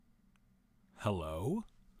Hello?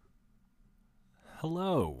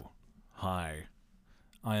 Hello. Hi.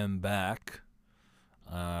 I am back.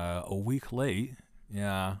 A week late.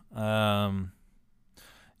 Yeah.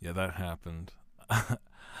 Yeah, that happened.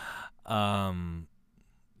 um,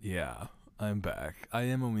 yeah, I'm back. I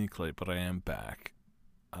am a week late, but I am back.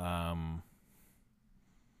 Um,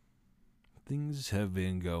 things have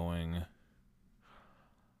been going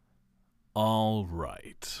all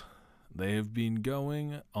right. They have been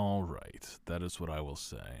going all right. That is what I will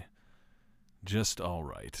say. Just all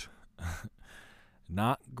right.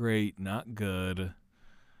 Not great, not good,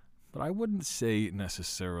 but I wouldn't say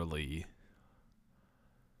necessarily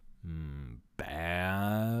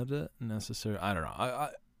bad necessarily. I don't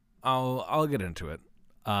know. I'll get into it.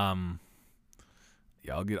 Um,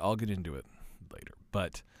 yeah, I'll get into it later.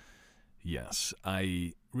 But yes,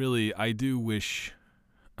 I do wish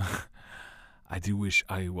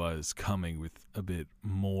I was coming with a bit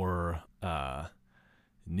more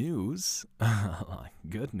news, like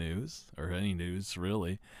good news or any news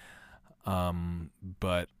really.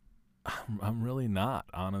 But I'm really not,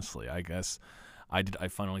 honestly. I guess I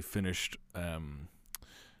finally finished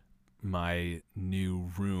my new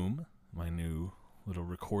room, my new little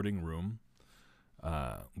recording room,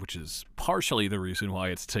 which is partially the reason why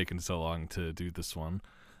it's taken so long to do this one.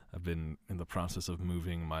 I've been in the process of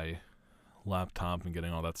moving my laptop and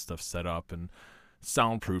getting all that stuff set up and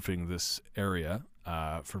soundproofing this area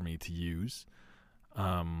for me to use.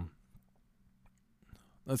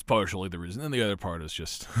 That's partially the reason. And the other part is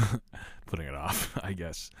just putting it off, I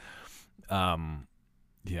guess.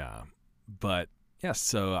 Yeah. But, yeah,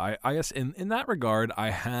 so I guess in that regard, I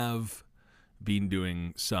have been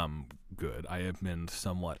doing some good. I have been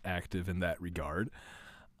somewhat active in that regard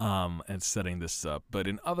and setting this up. But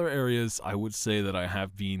in other areas, I would say that I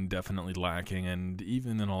have been definitely lacking and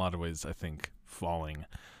even in a lot of ways, I think, falling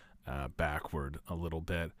backward a little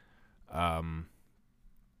bit.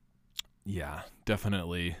 Yeah,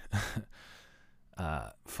 definitely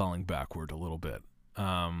falling backward a little bit.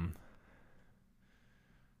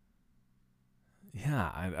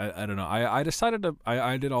 Yeah, I don't know. I decided to.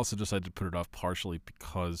 I did also decide to put it off partially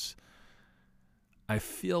because I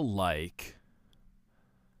feel like,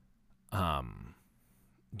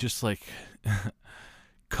 just like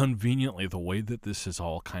conveniently the way that this is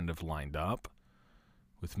all kind of lined up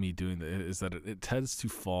with me doing that is that it tends to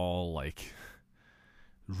fall like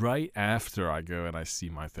right after I go and I see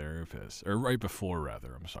my therapist, or right before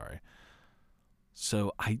rather. I'm sorry.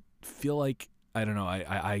 So I feel like I don't know.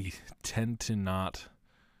 I tend to not.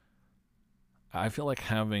 I feel like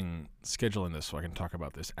scheduling this so I can talk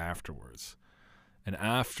about this afterwards. And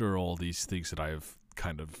after all these things that I've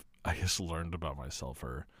kind of, I guess, learned about myself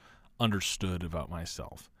or understood about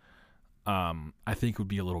myself, I think would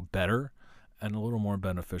be a little better and a little more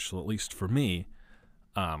beneficial, at least for me,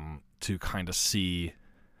 to kind of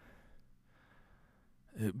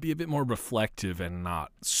be a bit more reflective and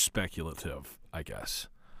not speculative, I guess.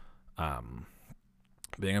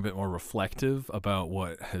 Being a bit more reflective about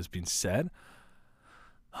what has been said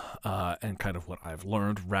and kind of what I've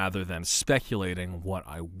learned rather than speculating what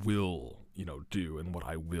I will, do and what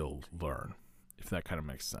I will learn, if that kind of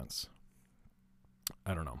makes sense.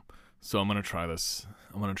 I don't know. So I'm going to try this.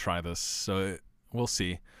 So we'll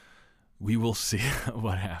see. We will see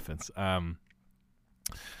what happens. But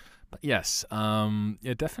yes,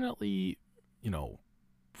 yeah, definitely,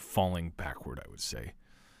 falling backward, I would say.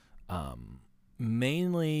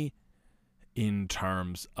 Mainly in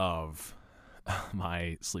terms of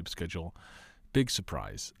my sleep schedule. Big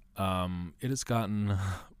surprise. It has gotten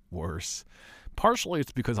worse. Partially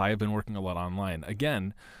it's because I have been working a lot online.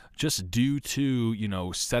 Again, just due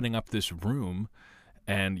to, setting up this room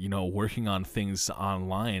and, working on things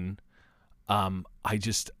online,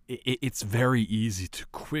 it's very easy to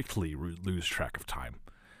quickly lose track of time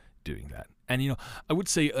doing that. And, I would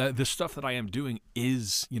say the stuff that I am doing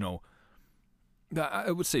is,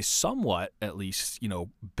 I would say somewhat, at least,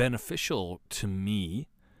 beneficial to me,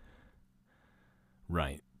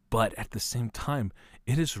 right? But at the same time,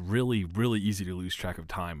 it is really, really easy to lose track of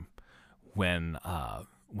time when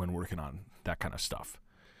working on that kind of stuff.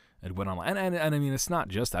 And when online, and I mean, it's not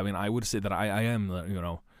just. I mean, I would say that I am,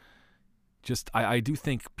 I do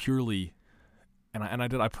think purely, and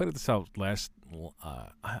I pointed this out last.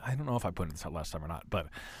 I don't know if I pointed this out last time or not, but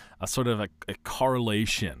a sort of a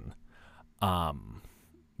correlation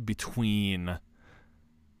between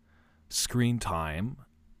screen time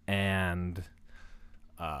and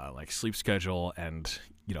like sleep schedule and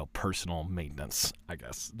personal maintenance. I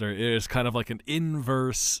guess there is kind of like an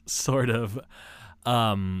inverse sort of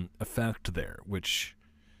effect there, which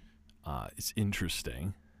is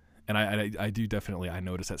interesting. And I do definitely, I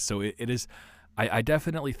notice that. So it is, I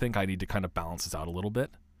definitely think I need to kind of balance this out a little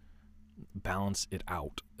bit. Balance it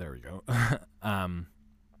out. There we go.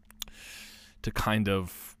 To kind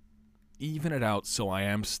of even it out so I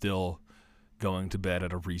am still going to bed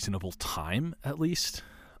at a reasonable time, at least.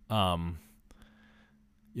 And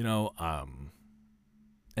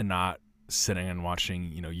not sitting and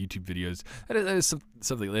watching, YouTube videos. That is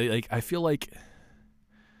something like I feel like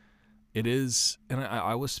it is, and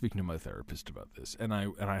I was speaking to my therapist about this, and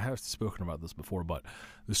I have spoken about this before, but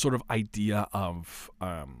the sort of idea of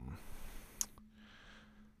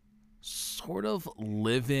sort of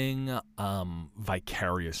living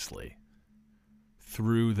vicariously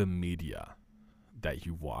through the media that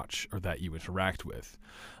you watch or that you interact with,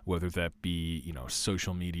 whether that be,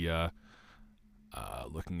 social media,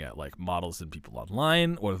 looking at like models and people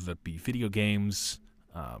online, or whether that be video games,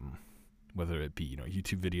 whether it be,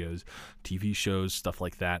 YouTube videos, TV shows, stuff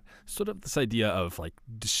like that. Sort of this idea of like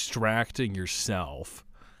distracting yourself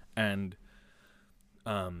and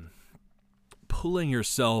pulling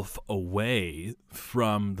yourself away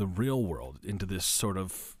from the real world into this sort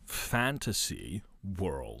of fantasy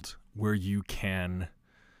world where you can,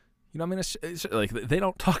 it's like they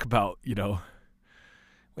don't talk about,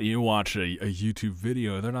 when you watch a YouTube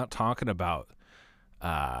video, they're not talking about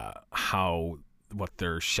what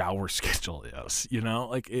their shower schedule is,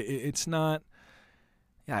 like it's not,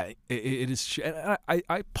 it is.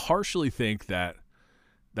 I partially think that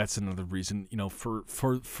that's another reason, for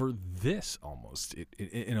this almost, it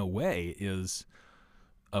in a way is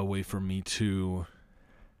a way for me to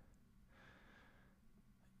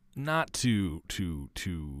not to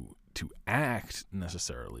act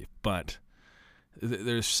necessarily, but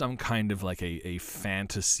there's some kind of like a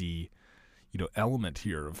fantasy, element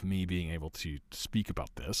here of me being able to speak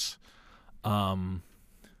about this,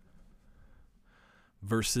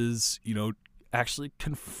 versus, actually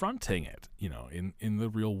confronting it, in the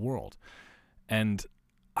real world. And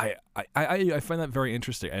I find that very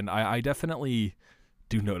interesting. And I definitely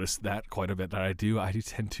do notice that quite a bit, that I do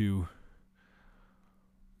tend to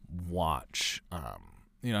watch,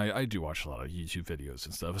 I do watch a lot of YouTube videos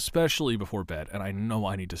and stuff, especially before bed, and I know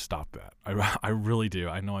I need to stop that. I really do.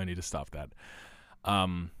 I know I need to stop that.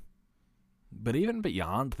 But even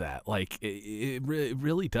beyond that, like, it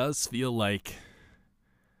really does feel like,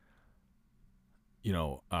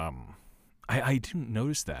 I do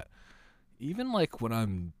notice that. Even, like, when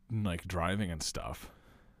I'm, like, driving and stuff,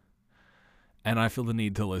 and I feel the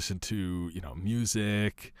need to listen to,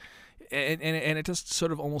 music, and it just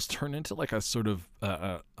sort of almost turned into like a sort of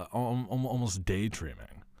almost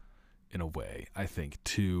daydreaming in a way, I think,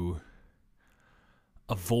 to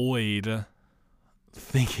avoid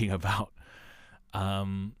thinking about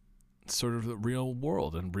sort of the real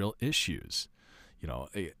world and real issues.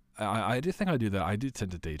 I do think I do that. I do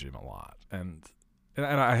tend to daydream a lot, and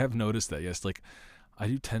I have noticed that, yes, like I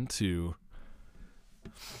do tend to,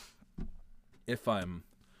 if I'm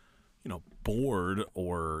bored,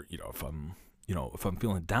 or if I'm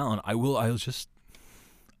feeling down, I'll just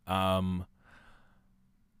I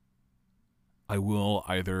will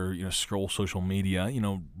either scroll social media,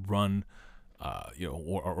 run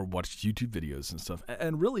or watch YouTube videos and stuff.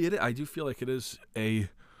 And really, I do feel like it is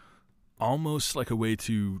almost like a way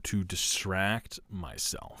to distract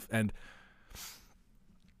myself. And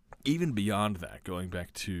even beyond that, going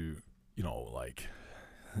back to like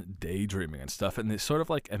daydreaming and stuff, and it's sort of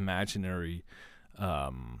like imaginary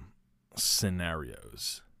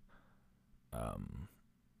scenarios,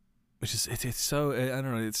 which is it's so, I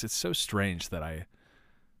don't know, it's so strange that I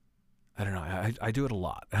don't know, I do it a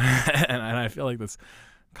lot. and I feel like that's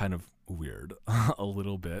kind of weird a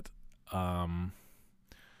little bit, that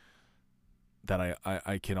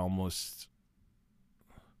I can almost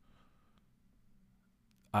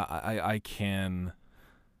I can,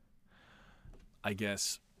 I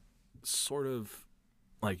guess, sort of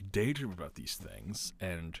like daydream about these things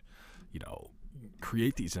and,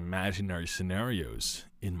 create these imaginary scenarios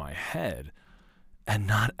in my head and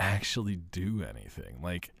not actually do anything.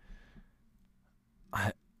 Like,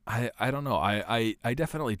 I don't know. I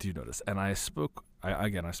definitely do notice. And I spoke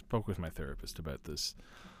with my therapist about this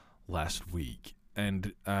last week,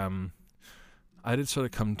 and I did sort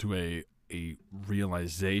of come to a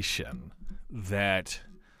realization that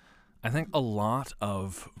I think a lot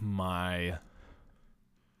of my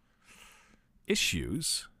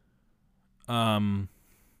issues,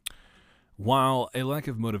 while a lack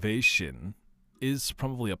of motivation is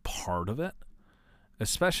probably a part of it,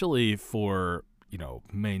 especially for,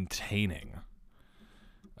 maintaining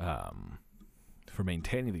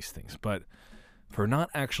these things, but for not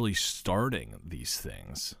actually starting these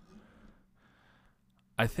things,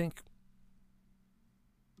 I think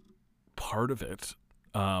part of it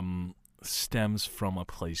stems from a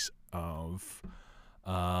place of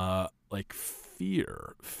like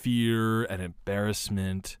fear and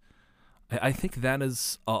embarrassment. I think that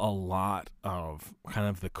is a lot of kind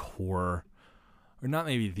of the core, or not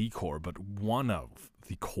maybe the core, but one of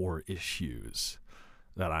the core issues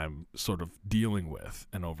that I'm sort of dealing with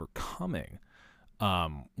and overcoming.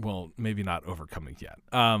 Well, maybe not overcoming yet,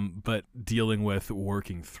 but dealing with,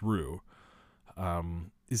 working through,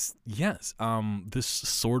 is, yes, this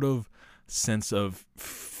sort of sense of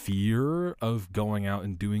fear of going out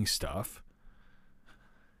and doing stuff.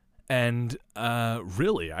 And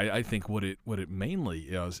really, I think what it mainly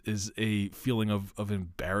is a feeling of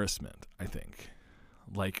embarrassment, I think.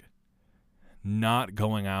 Like, not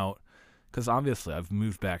going out, because obviously I've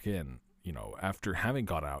moved back in, after having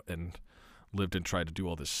gone out and lived and tried to do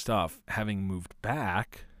all this stuff, having moved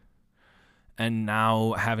back, and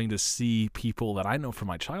now having to see people that I know from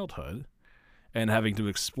my childhood and having to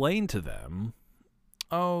explain to them,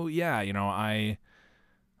 oh, yeah, I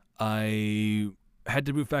had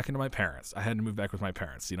to move back into my parents. I had to move back with my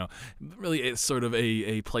parents. Really, it's sort of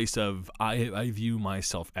a place of I view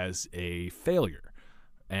myself as a failure,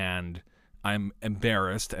 and I'm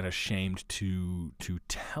embarrassed and ashamed to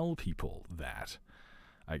tell people that,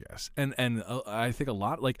 I guess. And I think a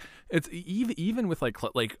lot, like, it's even with like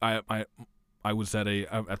I was at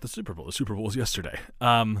the Super Bowl. The Super Bowl was yesterday.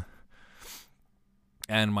 And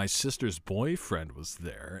my sister's boyfriend was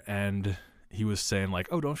there, and he was saying like,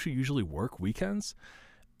 "Oh, don't you usually work weekends?"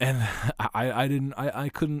 And I didn't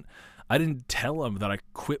tell him that I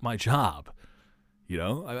quit my job.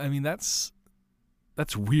 I mean, that's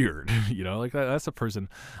weird. Like that's a person,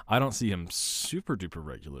 I don't see him super duper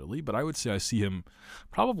regularly, but I would say I see him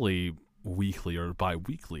probably weekly or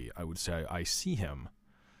bi-weekly. I would say I see him.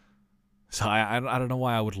 So I don't know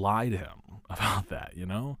why I would lie to him about that,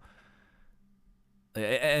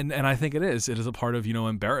 And I think it is a part of,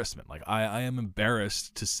 embarrassment. Like I am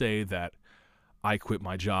embarrassed to say that I quit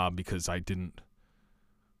my job because I didn't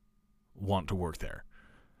want to work there.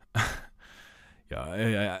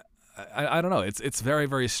 Yeah, I don't know. It's very,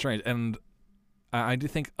 very strange. And I do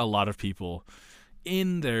think a lot of people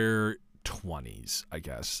in their 20s, I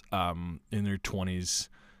guess, in their 20s,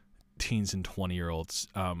 teens and 20-year-olds,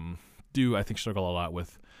 do, I think, struggle a lot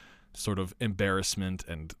with sort of embarrassment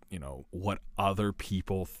and, what other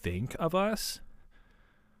people think of us.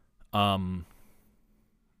 And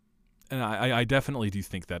I definitely do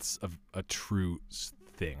think that's a true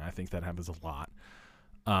thing. I think that happens a lot.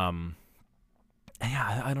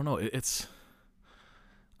 Yeah, I don't know.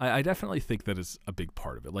 I definitely think that is a big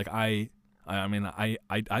part of it. Like I mean, I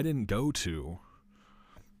didn't go to,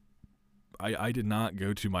 I did not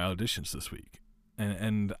go to my auditions this week,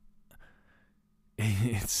 and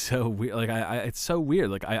it's so weird. Like it's so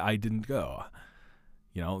weird. Like I didn't go.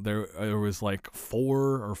 There was like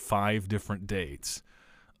 4 or 5 different dates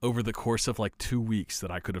over the course of like 2 weeks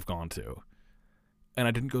that I could have gone to, and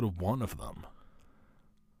I didn't go to one of them.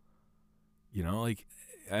 Like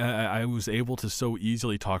I was able to so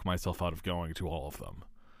easily talk myself out of going to all of them.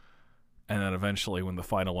 And then eventually when the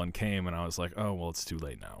final one came and I was like, oh, well, it's too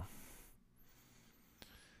late now.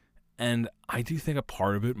 And I do think a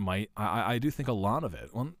part of it I do think a lot of it,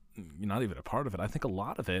 well, not even a part of it, I think a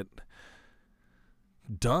lot of it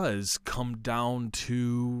does come down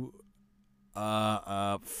to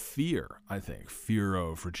fear, I think. Fear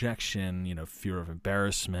of rejection, fear of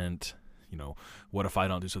embarrassment. What if I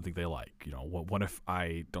don't do something they like? What if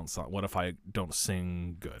I don't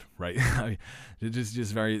sing good, right?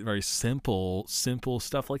 just very, very simple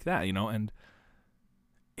stuff like that, and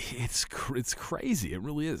it's crazy. It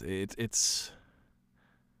really is. It's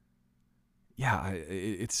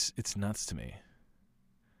nuts to me.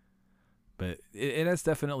 But it has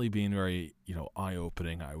definitely been very,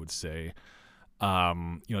 eye-opening, I would say.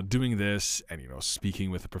 Doing this and, speaking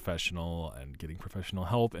with a professional and getting professional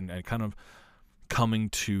help and kind of coming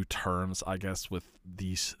to terms, I guess, with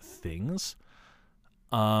these things.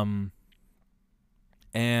 And,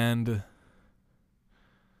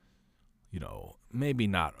 maybe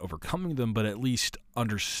not overcoming them, but at least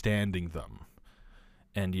understanding them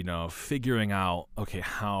and, figuring out, okay,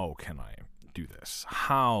 how can I do this?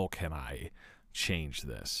 How can I change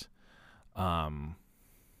this?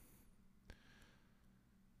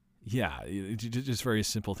 Yeah, just very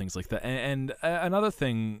simple things like that. And another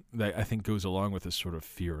thing that I think goes along with this sort of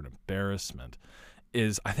fear and embarrassment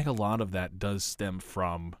is I think a lot of that does stem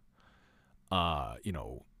from,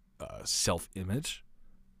 self-image.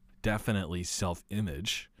 Definitely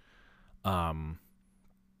self-image.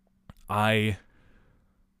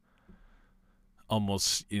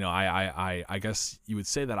 almost, I guess you would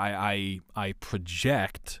say that I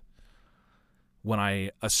project when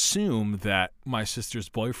I assume that my sister's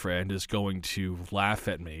boyfriend is going to laugh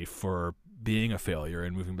at me for being a failure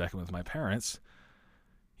and moving back in with my parents.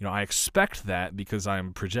 I expect that because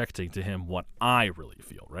I'm projecting to him what I really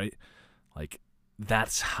feel, right? Like,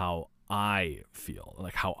 that's how I feel,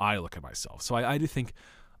 like how I look at myself. So I do think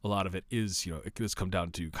a lot of it is, it does come down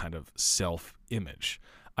to kind of self-image.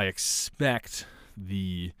 I expect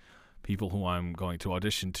the people who I'm going to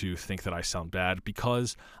audition to think that I sound bad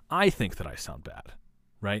because I think that I sound bad,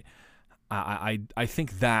 right? I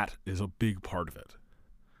think that is a big part of it.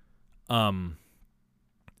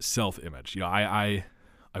 Self-image.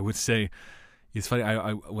 I would say it's funny.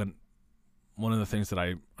 When one of the things that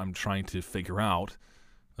I'm trying to figure out,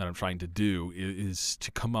 that I'm trying to do, is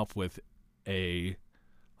to come up with a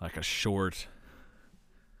short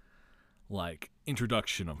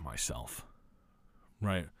introduction of myself,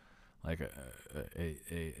 right? Like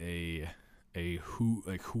a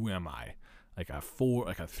who am I? Like a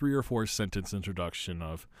 3 or 4 sentence introduction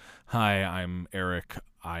of, hi, I'm Eric,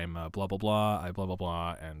 I'm blah blah blah, I blah blah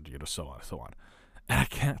blah, and so on and so on. And I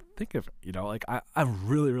can't think of it, I'm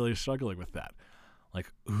really, really struggling with that. Like,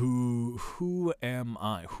 who am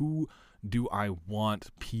I? Who do I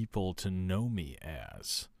want people to know me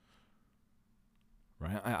as?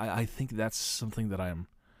 Right? I think that's something that I'm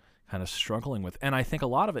kind of struggling with. And I think a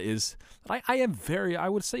lot of it is that I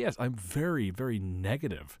would say, yes, I'm very, very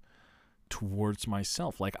negative towards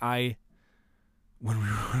myself. Like, when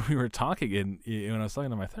we were talking, and when I was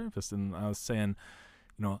talking to my therapist, and I was saying,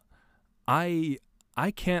 I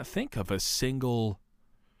can't think of a single,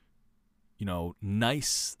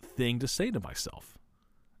 nice thing to say to myself.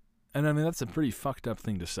 And I mean, that's a pretty fucked up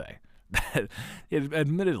thing to say.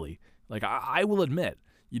 Admittedly, I will admit,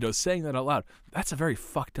 saying that out loud, that's a very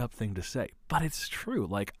fucked up thing to say. But it's true.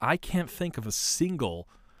 Like, I can't think of a single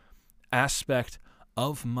aspect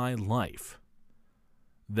of my life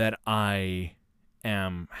that I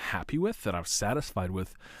am happy with, that I'm satisfied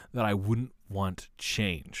with, that I wouldn't want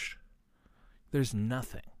changed. There's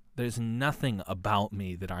nothing. There's nothing about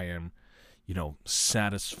me that I am,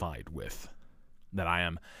 satisfied with, that I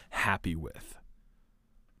am happy with,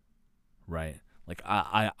 right? Like,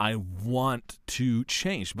 I want to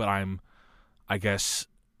change, but I'm, I guess,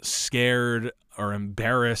 scared or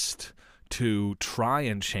embarrassed to try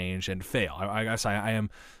and change and fail. I guess I am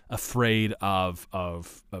afraid of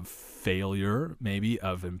failure, maybe,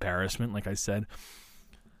 of embarrassment, like I said.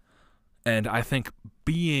 And I think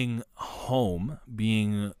being home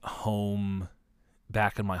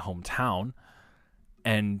back in my hometown,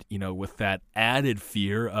 and, with that added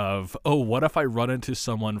fear of, oh, what if I run into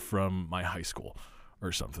someone from my high school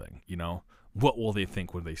or something, What will they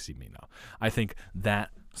think when they see me now? I think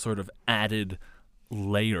that sort of added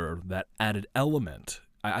layer, that added element,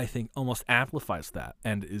 I think almost amplifies that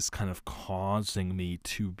and is kind of causing me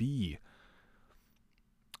to be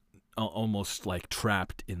almost like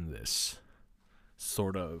trapped in this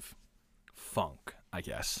sort of funk, I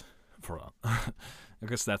guess. I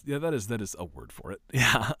guess that is a word for it.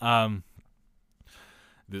 Yeah.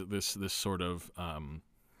 This sort of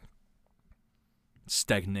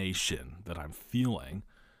stagnation that I'm feeling,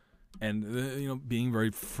 and being very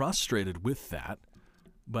frustrated with that.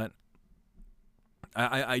 But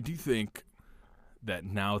I do think that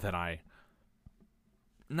now that I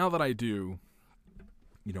do,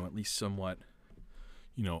 at least somewhat,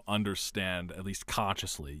 understand, at least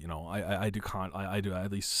consciously, I do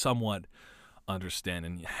at least somewhat understand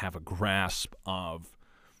and have a grasp of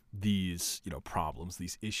these, problems,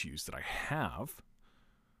 these issues that I have,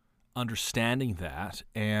 understanding that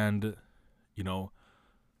and,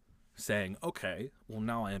 saying, okay, well,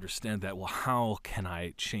 now I understand that. Well, how can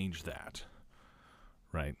I change that?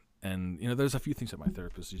 Right. And, there's a few things that my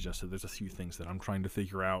therapist suggested. There's a few things that I'm trying to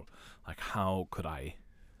figure out, like, how could I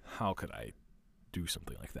do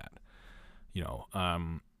something like that?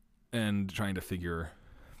 And trying to figure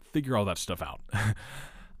all that stuff out.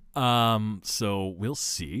 So we'll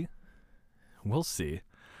see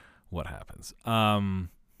what happens.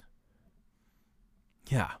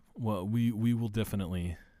 Yeah, well, we will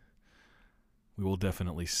definitely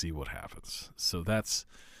see what happens. So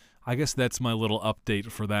I guess that's my little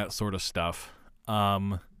update for that sort of stuff.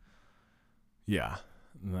 Yeah,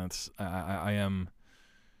 that's, I am,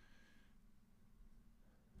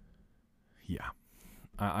 yeah,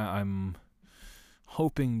 I'm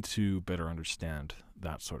hoping to better understand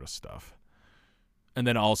that sort of stuff. And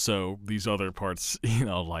then also these other parts,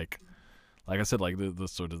 like I said, like the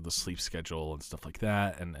sort of the sleep schedule and stuff like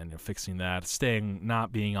that, and fixing that,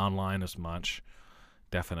 not being online as much,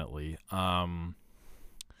 definitely.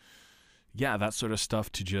 yeah, that sort of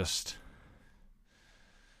stuff to just,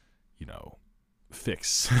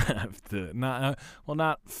 fix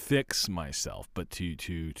not fix myself, but to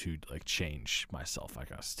like change myself, I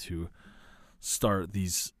guess, to start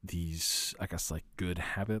these I guess like good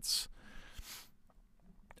habits.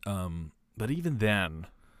 But even then,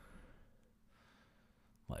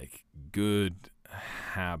 like good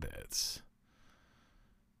habits,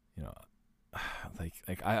 you know,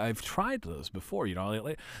 I've tried those before,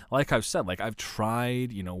 like I've said, like I've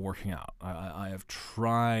tried, working out. I have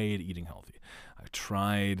tried eating healthy. I've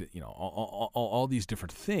tried, all these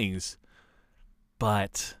different things,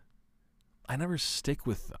 but I never stick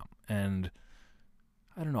with them. And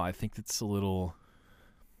I don't know, I think it's a little,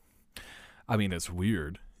 I mean, it's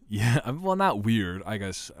weird. Yeah, well, not weird, I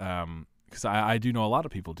guess, because I do know a lot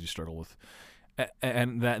of people do struggle with,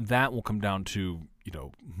 and that will come down to,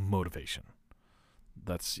 motivation.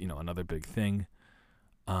 That's, another big thing.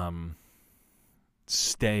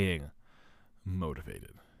 Staying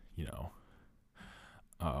motivated,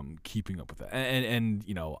 keeping up with that. And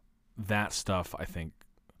that stuff, I think,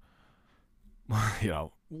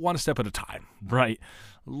 one step at a time, right?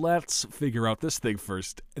 Let's figure out this thing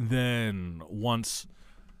first. And then once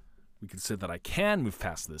we can say that I can move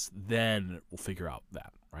past this, then we'll figure out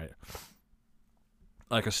that, right?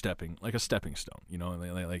 Like a stepping stone,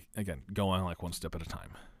 like again, going like one step at a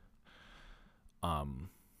time.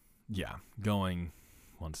 Yeah, going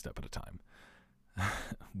one step at a time.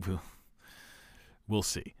 We'll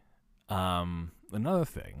see. Another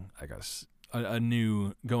thing, I guess, a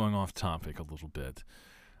new, going off topic a little bit,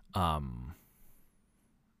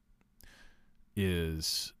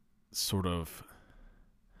 is sort of,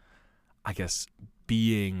 I guess,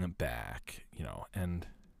 being back, and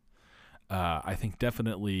I think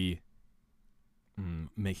definitely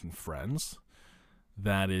making friends.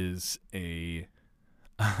 That is a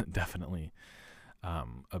definitely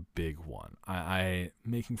a big one. I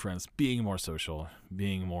making friends, being more social,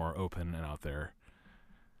 being more open and out there.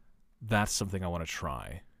 That's something I want to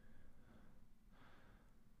try.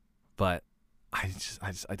 But I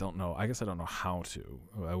don't know. I guess I don't know how to.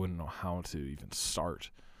 I wouldn't know how to even start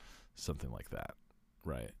something like that,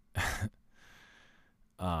 right?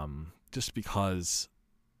 Just because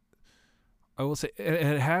I will say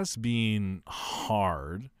it has been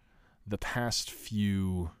hard the past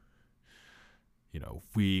few,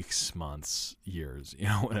 weeks, months, years,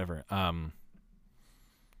 whatever.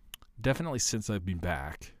 Definitely since I've been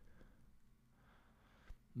back.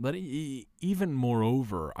 But even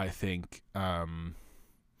moreover, I think,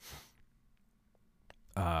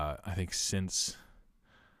 since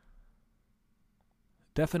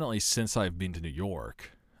I've been to New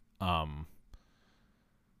York,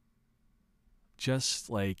 just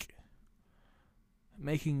like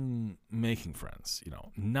making friends,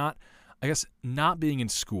 not being in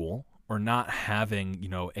school or not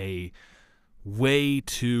having, a way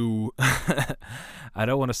to, I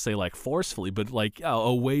don't want to say like forcefully, but like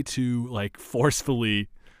a way to like forcefully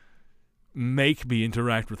make me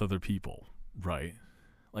interact with other people, right?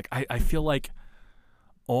 Like I feel like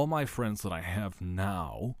all my friends that I have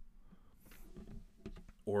now,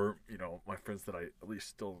 or, my friends that I at least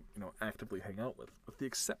still, actively hang out with the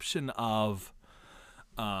exception of,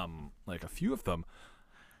 like a few of them,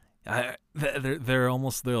 they're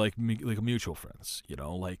like mutual friends,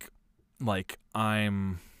 like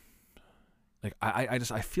I'm, like I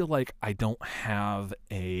feel like I don't have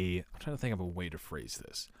I'm trying to think of a way to phrase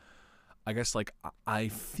this. I guess like I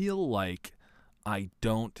feel like I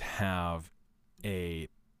don't have a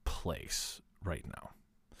place right now.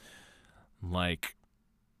 Like,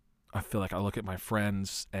 I feel like I look at my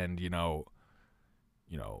friends and,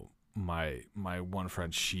 my one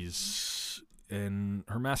friend, she's in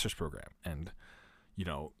her master's program, and,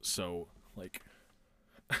 so like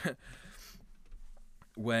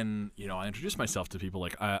when, I introduce myself to people,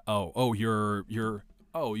 like, you're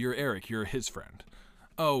Eric, you're his friend.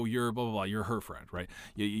 Oh, you're blah, blah, blah, you're her friend, right?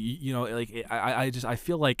 Like, I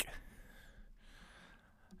feel like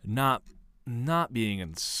not being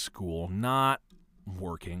in school, not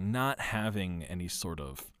working, not having any sort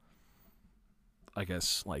of, I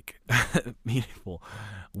guess, like, meaningful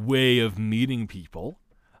way of meeting people,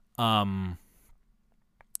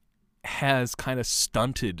 has kind of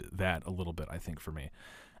stunted that a little bit, I think, for me.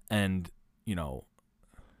 And,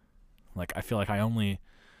 like, I feel like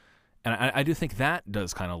and I do think that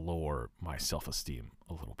does kind of lower my self-esteem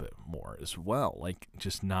a little bit more as well. Like,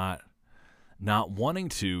 just not wanting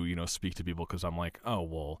to, speak to people because I'm like, oh,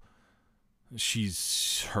 well,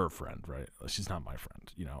 she's her friend, right? She's not my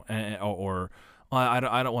friend, or I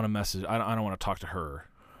don't want to message. I don't want to talk to her,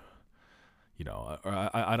 or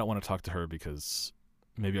I don't want to talk to her because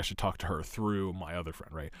maybe I should talk to her through my other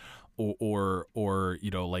friend, right? Or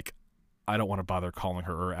like I don't want to bother calling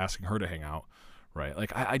her or asking her to hang out, right?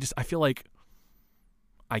 Like I feel like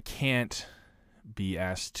I can't be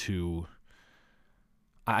asked to.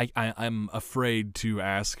 I'm afraid to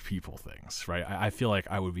ask people things, right? I feel like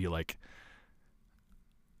I would be like.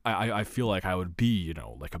 I feel like I would be,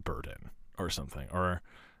 like a burden or something, or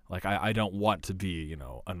like I don't want to be,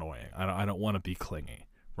 annoying. I don't want to be clingy,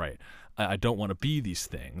 right? I don't want to be these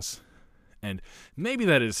things, and maybe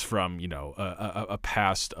that is from a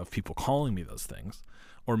past of people calling me those things,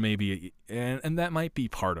 or maybe and that might be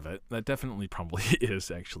part of it. That definitely probably is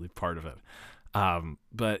actually part of it.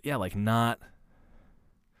 But yeah, like not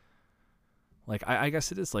like I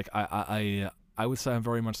guess it is like I would say I'm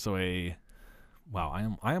very much so a.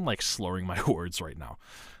 Wow, I am like slurring my words right now.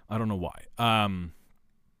 I don't know why.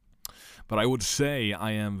 But I would say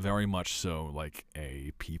I am very much so like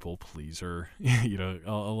a people pleaser,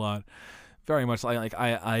 a lot. Very much like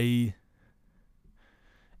I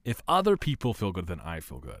if other people feel good, then I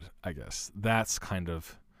feel good, I guess. That's kind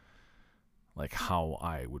of like how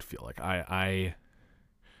I would feel. Like I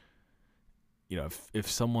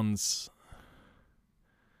if someone's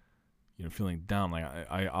feeling down, like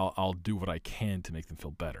I'll do what I can to make them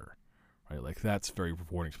feel better, right? Like that's very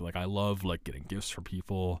rewarding to me. Like I love like getting gifts for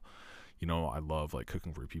people, I love like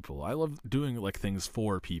cooking for people. I love doing like things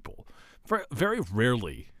for people. Very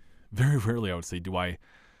rarely I would say do I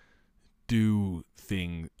do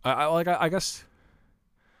things. I guess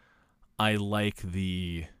I like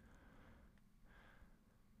the.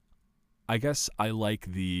 I guess I like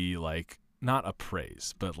the like not a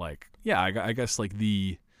praise, but like yeah, I guess like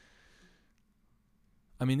the.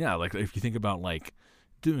 I mean, yeah, like if you think about like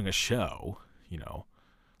doing a show,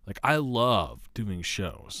 like I love doing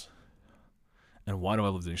shows. And why do I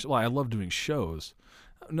love doing shows? Well, I love doing shows.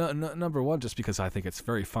 Number one, just because I think it's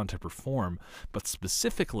very fun to perform, but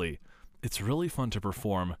specifically, it's really fun to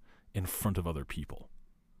perform in front of other people.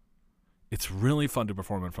 It's really fun to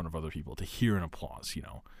perform in front of other people, to hear an applause,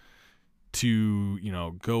 to,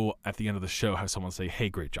 go at the end of the show, have someone say, hey,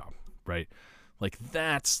 great job, right? Like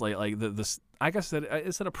that's like this. I guess that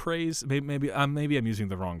is that a praise? Maybe I'm using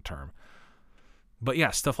the wrong term, but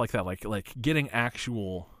yeah, stuff like that, like getting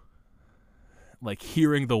actual, like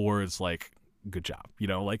hearing the words like "good job,"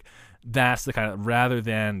 like that's the kind of rather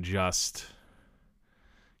than just,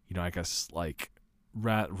 I guess like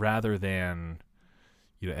rather than,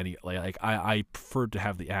 any like I prefer to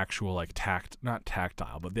have the actual like not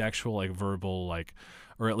tactile, but the actual like verbal like,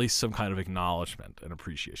 or at least some kind of acknowledgement and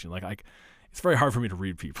appreciation. Like it's very hard for me to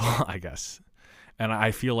read people, I guess. And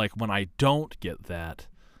I feel like when I don't get that,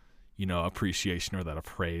 appreciation or that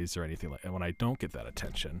appraise or anything like that, when I don't get that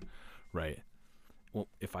attention, right? Well,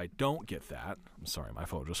 if I don't get that, I'm sorry, my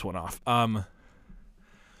phone just went off.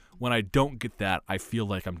 When I don't get that, I feel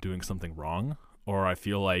like I'm doing something wrong, or I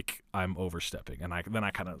feel like I'm overstepping, and then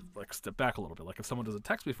I kind of like step back a little bit. Like if someone doesn't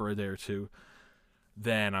text me for a day or two,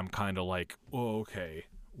 then I'm kind of like, oh, okay.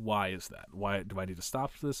 Why is that? Why do I need to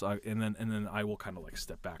stop this? And then I will kind of like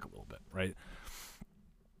step back a little bit, right?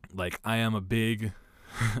 Like I am a big,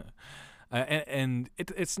 and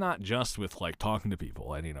it's not just with like talking to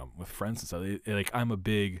people and with friends and stuff. Like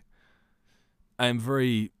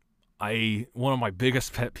one of my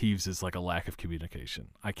biggest pet peeves is like a lack of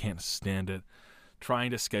communication. I can't stand it.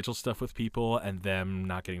 Trying to schedule stuff with people and them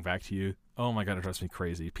not getting back to you. Oh my God, it drives me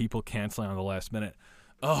crazy. People canceling on the last minute.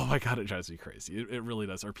 Oh my God, it drives me crazy. It really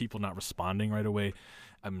does. Are people not responding right away?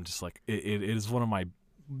 I'm just like, it is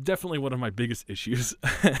definitely one of my biggest issues.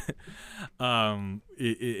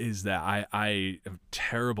 Is that I am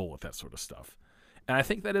terrible with that sort of stuff. And I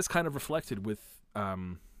think that is kind of reflected with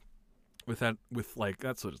like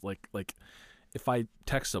that sort of like if I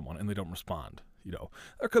text someone and they don't respond,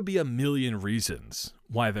 there could be a million reasons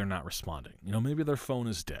why they're not responding. Maybe their phone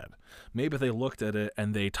is dead. Maybe they looked at it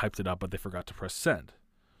and they typed it up, but they forgot to press send.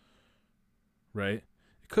 Right?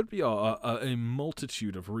 It could be a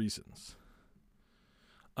multitude of reasons.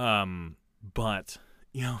 But,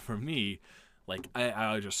 for me, like,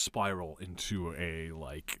 I just spiral into a,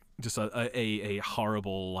 like, just a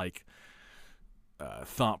horrible, like,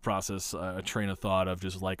 thought process, a train of thought of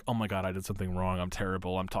just like, oh my God, I did something wrong. I'm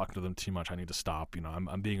terrible. I'm talking to them too much. I need to stop.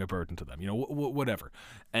 I'm being a burden to them, whatever.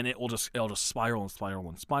 And it'll just spiral and spiral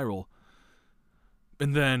and spiral.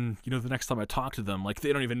 And then, the next time I talk to them, like,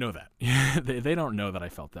 they don't even know that. they don't know that I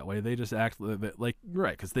felt that way. They just act like,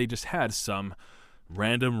 right, because they just had some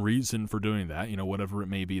random reason for doing that, whatever it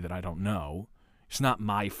may be that I don't know. It's not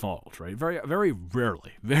my fault, right? Very, very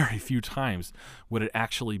rarely, very few times would it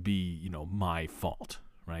actually be, my fault,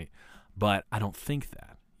 right? But I don't think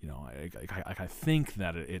that. I think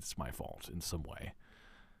that it's my fault in some way,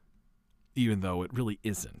 even though it really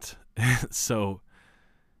isn't. So,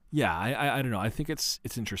 yeah, I don't know. I think it's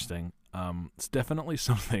interesting. It's definitely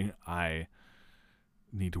something I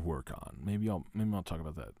need to work on. Maybe I'll talk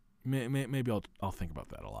about that. Maybe I'll think about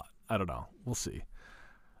that a lot. I don't know. We'll see.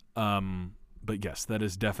 But yes, that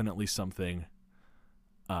is definitely something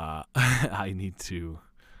I need to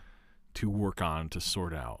work on, to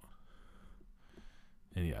sort out.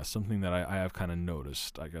 And yeah, something that I have kind of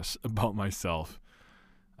noticed, I guess, about myself.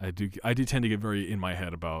 I do tend to get very in my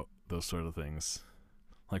head about those sort of things,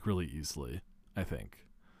 like really easily, I think.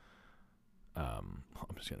 I'm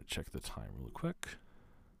just gonna check the time real quick.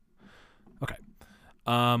 Okay.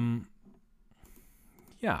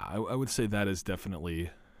 Yeah, I would say that is definitely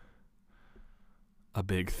a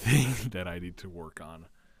big thing that I need to work on.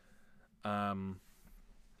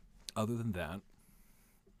 Other than that,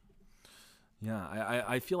 yeah,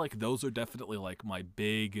 I feel like those are definitely like my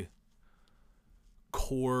big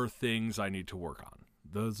core things I need to work on.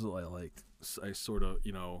 Those are I sort of,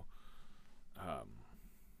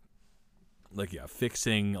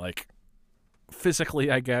 fixing, like,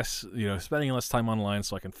 physically, I guess, spending less time online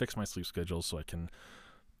so I can fix my sleep schedule, so I can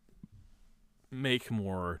make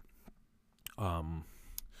more,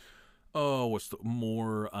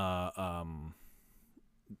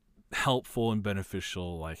 helpful and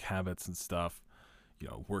beneficial, like, habits and stuff,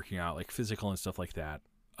 working out, like, physical and stuff like that.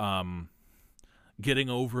 Getting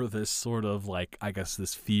over this sort of, like, I guess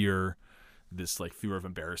this fear of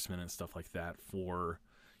embarrassment and stuff like that for,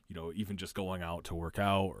 even just going out to work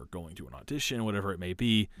out or going to an audition, whatever it may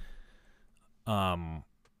be. And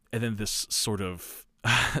then this sort of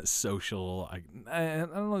social, I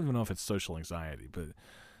don't even know if it's social anxiety, but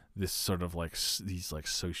this sort of like these like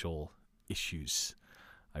social issues,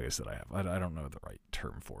 I guess, that I have. I don't know the right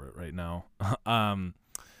term for it right now.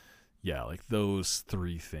 Yeah, like those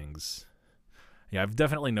three things. Yeah, I've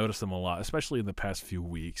definitely noticed them a lot, especially in the past few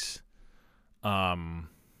weeks.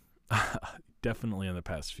 Definitely in the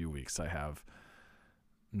past few weeks, I have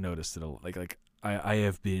noticed it a lot. Like I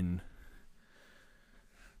have been.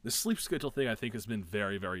 The sleep schedule thing, I think, has been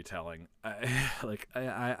very, very telling.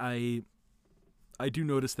 I do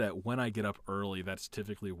notice that when I get up early, that's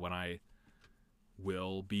typically when I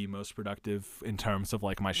will be most productive in terms of,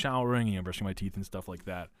 like, my showering and brushing my teeth and stuff like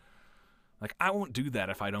that. Like, I won't do that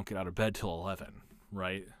if I don't get out of bed till 11,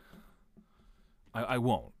 right? I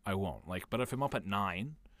won't. Like, but if I'm up at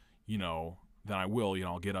 9, then I will,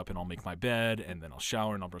 I'll get up and I'll make my bed, and then I'll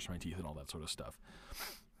shower and I'll brush my teeth and all that sort of stuff.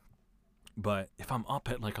 But if I'm up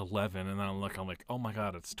at like 11 and then I'm like, oh my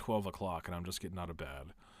God, it's 12 o'clock and I'm just getting out of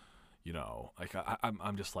bed, like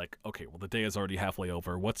I'm just like, okay, well, the day is already halfway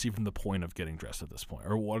over. What's even the point of getting dressed at this point?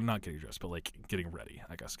 Or, well, not getting dressed, but like getting ready,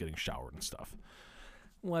 I guess, getting showered and stuff.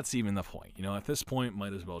 What's even the point? At this point,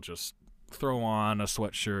 might as well just throw on a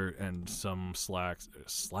sweatshirt and some slacks.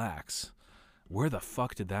 Slacks? Where the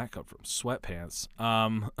fuck did that come from? Sweatpants.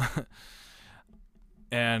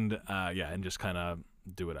 And just kind of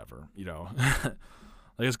do whatever,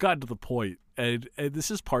 like, it's gotten to the point, and this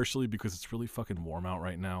is partially because it's really fucking warm out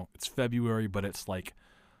right now. It's February, but it's like,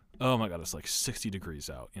 oh my God, it's like 60 degrees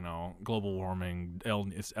out, global warming,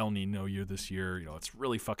 it's El Nino year this year, it's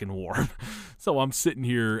really fucking warm. So I'm sitting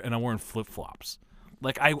here and I'm wearing flip-flops.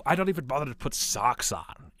 Like, I don't even bother to put socks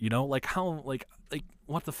on, like, how, like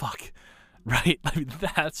what the fuck, right? I mean,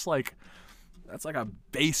 that's like a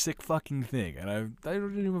basic fucking thing, and I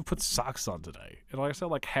didn't even put socks on today. And like I said,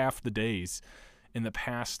 like, half the days in the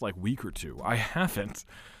past, like, week or two, I haven't.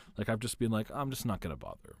 Like, I've just been like, I'm just not gonna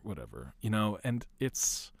bother, whatever, and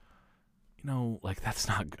it's, like, that's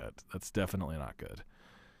not good. That's definitely not good.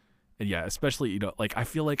 And yeah, especially, like, I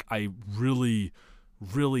feel like I really,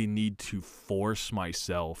 really need to force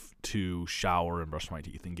myself to shower and brush my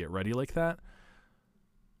teeth and get ready like that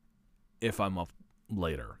if I'm up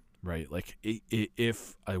later. Right, like,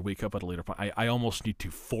 if I wake up at a later point, I almost need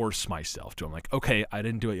to force myself to. I'm like, okay, I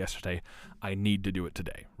didn't do it yesterday, I need to do it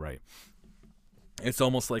today, right? It's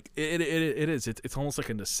almost like it is. It's almost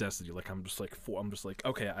like a necessity. Like, I'm just like,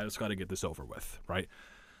 okay, I just got to get this over with, right?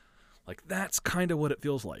 Like, that's kind of what it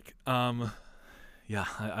feels like. Yeah,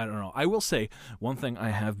 I don't know. I will say one thing I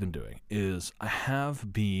have been doing is I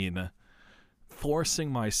have been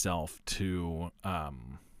forcing myself to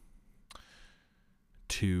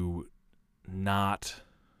not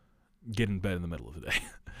get in bed in the middle of the day.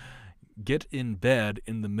 Get in bed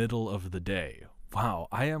in the middle of the day. Wow,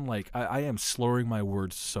 I am slurring my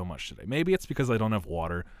words so much today. Maybe it's because I don't have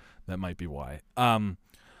water. That might be why.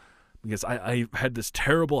 because I had this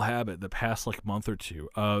terrible habit the past like month or two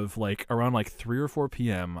of like around like 3 or 4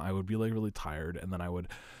 p.m. I would be like really tired, and then I would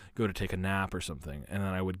go to take a nap or something, and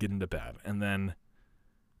then I would get into bed, and then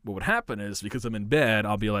what would happen is, because I'm in bed,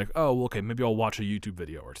 I'll be like, oh, well, okay, maybe I'll watch a YouTube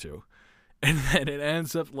video or two, and then it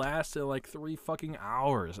ends up lasting like 3 fucking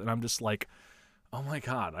hours, and I'm just like, oh my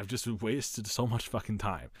god, I've just wasted so much fucking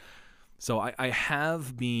time. So I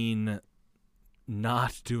have been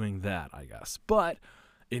not doing that, I guess. But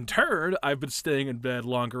in turn, I've been staying in bed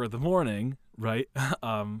longer in the morning, right?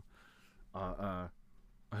 I was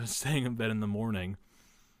staying in bed in the morning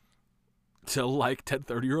till like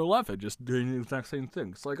 10:30 or 11, just doing the exact same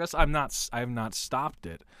thing. So I guess I've not stopped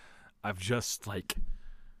it. I've just like,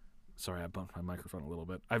 sorry, I bumped my microphone a little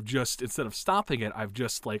bit. I've just, instead of stopping it, I've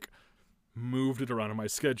just like moved it around in my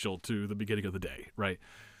schedule to the beginning of the day, right?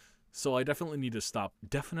 So I definitely need to stop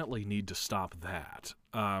that.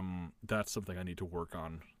 That's something I need to work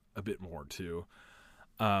on a bit more too.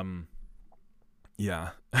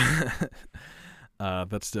 Yeah.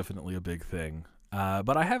 That's definitely a big thing.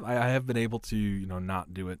 But I have been able to,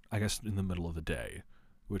 not do it, I guess, in the middle of the day,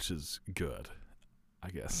 which is good, I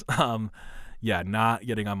guess. Yeah, not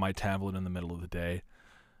getting on my tablet in the middle of the day.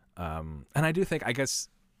 And I do think, I guess,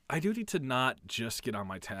 I do need to not just get on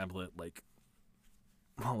my tablet, like,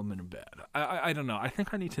 while I'm in bed. I don't know. I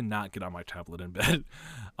think I need to not get on my tablet in bed.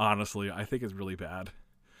 Honestly, I think it's really bad.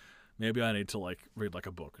 Maybe I need to like read like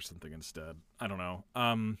a book or something instead. I don't know.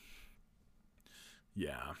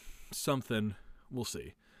 Yeah, something. We'll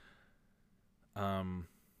see.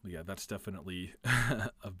 Yeah, that's definitely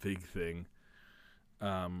a big thing.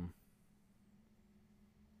 Yeah,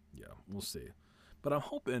 we'll see. But I'm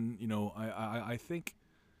hoping, I think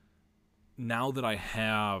now that I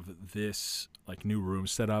have this like new room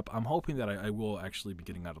set up, I'm hoping that I will actually be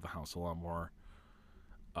getting out of the house a lot more.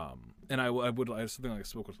 And I something like I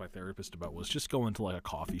spoke with my therapist about was just going to like a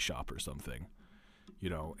coffee shop or something,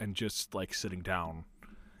 and just like sitting down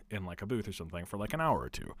in like a booth or something for like an hour or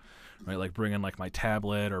two, right? Like bringing like my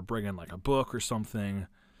tablet or bringing like a book or something,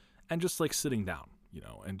 and just like sitting down,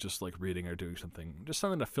 and just like reading or doing something, just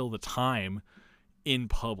something to fill the time in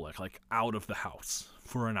public, like out of the house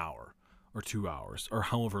for an hour or 2 hours or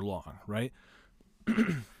however long, right?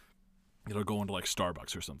 Going to like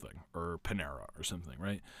Starbucks or something, or Panera or something,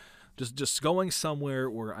 right? Just going somewhere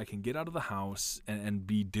where I can get out of the house and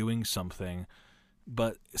be doing something,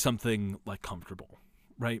 but something like comfortable,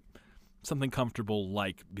 right? Something comfortable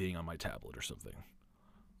like being on my tablet or something,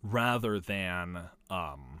 rather than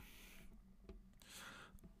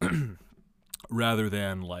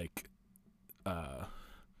like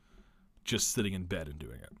just sitting in bed and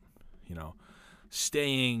doing it,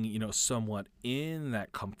 staying, somewhat in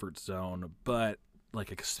that comfort zone, but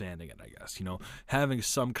like expanding it, I guess, having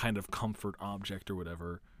some kind of comfort object or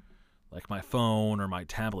whatever, like my phone or my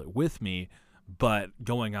tablet with me, but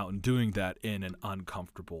going out and doing that in an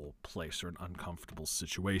uncomfortable place or an uncomfortable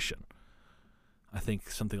situation. I think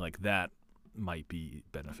something like that might be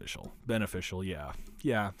beneficial. Yeah.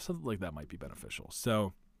 Yeah, something like that might be beneficial.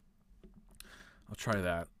 So I'll try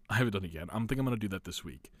that. I haven't done it yet. I'm going to do that this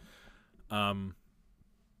week.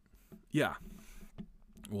 Yeah,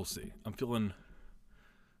 we'll see. I'm feeling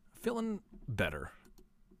better.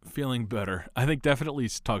 Feeling better. I think definitely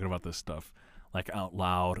talking about this stuff like out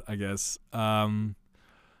loud, I guess,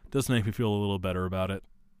 does make me feel a little better about it.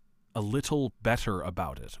 A little better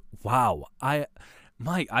about it. Wow. I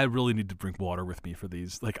really need to bring water with me for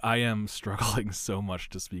these. Like, I am struggling so much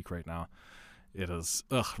to speak right now. It is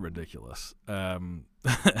ridiculous. Yeah,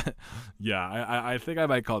 I think I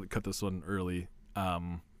might cut this one early.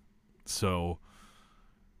 So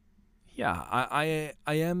yeah, I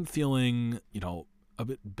am feeling, a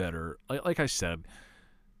bit better. Like I said,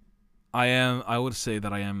 I would say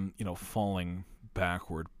that I am, falling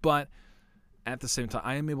backward, but at the same time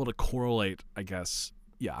I am able to correlate, I guess.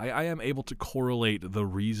 Yeah, I am able to correlate the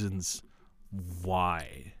reasons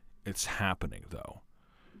why it's happening though.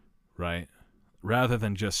 Right? Rather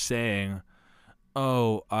than just saying,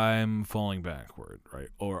 oh, I'm falling backward, right?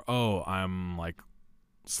 Or, oh, I'm like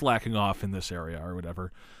slacking off in this area or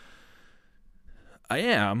whatever. I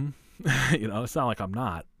am, it's not like I'm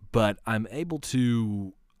not, but I'm able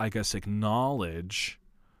to, I guess, acknowledge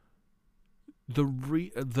the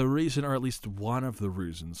reason, or at least one of the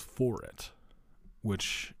reasons for it,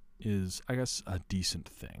 which is, I guess, a decent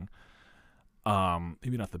thing.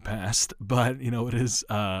 Maybe not the best, but, it is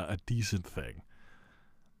a decent thing.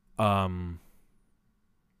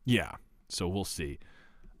 Yeah, so we'll see.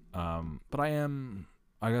 But I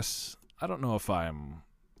guess, I don't know if I'm,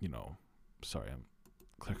 sorry, I'm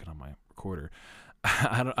clicking on my recorder.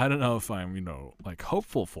 I don't know if I'm, like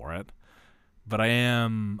hopeful for it, but I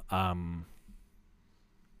am, I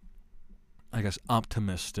guess,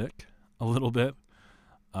 optimistic a little bit.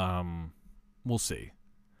 We'll see.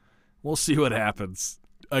 We'll see what happens.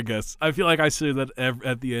 I guess I feel like I say that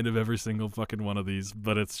at the end of every single fucking one of these,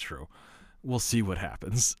 but it's true. We'll see what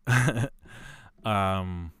happens. And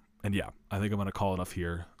yeah, I think I'm gonna call it off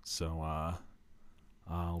here. So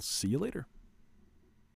I'll see you later.